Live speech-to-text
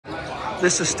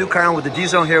This is Stu Carlin with the D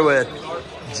Zone here with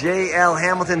J.L.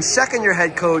 Hamilton, second-year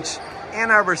head coach,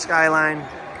 Arbor Skyline.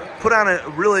 Put on a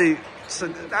really, I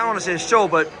don't want to say a show,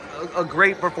 but a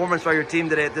great performance by your team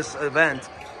today at this event.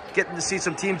 Getting to see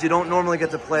some teams you don't normally get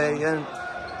to play, and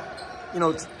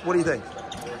what do you think?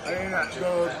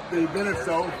 The event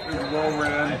itself is well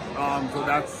ran, so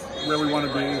that's where we want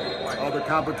to be. The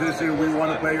competition, we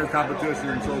want to play against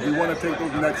competition. So if we want to take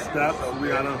those next steps, we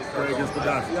got to play against the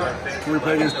best. So we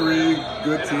play against 3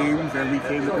 good teams, and we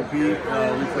came to compete.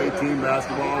 We played team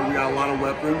basketball. We got a lot of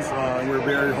weapons. We're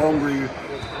very hungry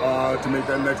to make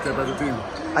that next step as a team.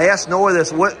 I asked Noah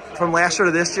this: what from last year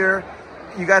to this year?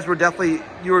 You guys were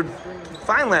you were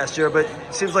fine last year, but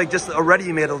it seems like just already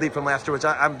you made a leap from last year, which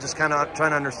I'm just kind of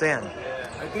trying to understand.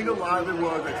 I think a lot of it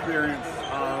was experience.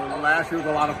 Last year was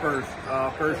a lot of first.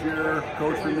 First year,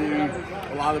 coach for me,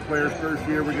 a lot of the players first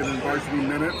year were getting varsity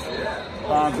minutes.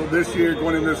 So this year,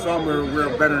 going into summer,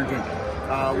 we're a veteran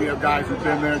team. We have guys who've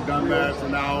been there, done that, so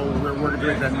now we're working to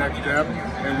take that next step,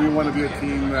 and we want to be a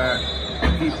team that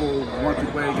people want to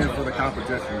play against for the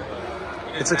competition.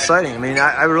 It's exciting. I mean,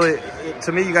 I really,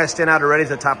 to me, you guys stand out already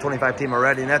as a top 25 team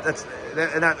already, and that's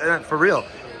for real.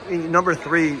 I mean, number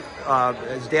 3,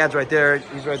 his dad's right there.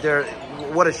 He's right there.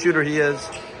 What a shooter he is.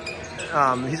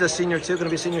 He's a senior too. Going to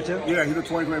be a senior too. Yeah, he's a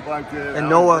 2025 kid. And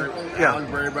Noah,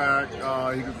 Alex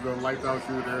Brayback, he's a lights out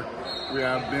shooter. We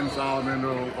have Ben Solomon,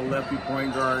 a lefty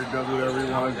point guard, does whatever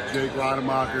he wants. Jake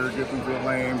Rademacher gets into the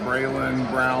lane. Braylon,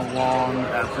 Brown, Long,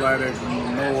 athletic.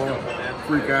 Noah,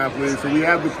 freak athlete. So we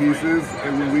have the pieces,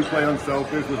 and when we play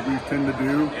unselfish, which we tend to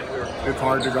do, it's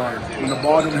hard to guard. When the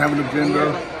ball doesn't have an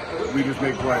agenda, we just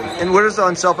make plays. And where does the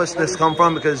unselfishness come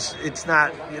from? Because it's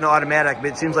not, automatic, but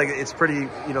it seems like it's pretty,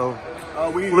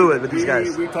 fluid with these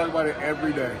guys. We talk about it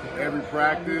every day, every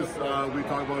practice. We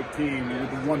talk about team,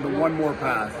 the one more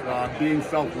pass, being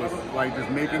selfless, like just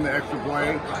making the extra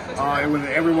play. And when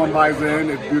everyone buys in,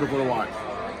 it's beautiful to watch.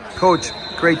 Coach,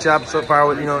 great job so far.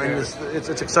 With in this,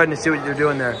 it's exciting to see what you're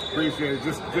doing there. Appreciate it.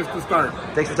 Just to start.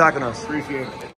 Thanks for talking to us. Appreciate it.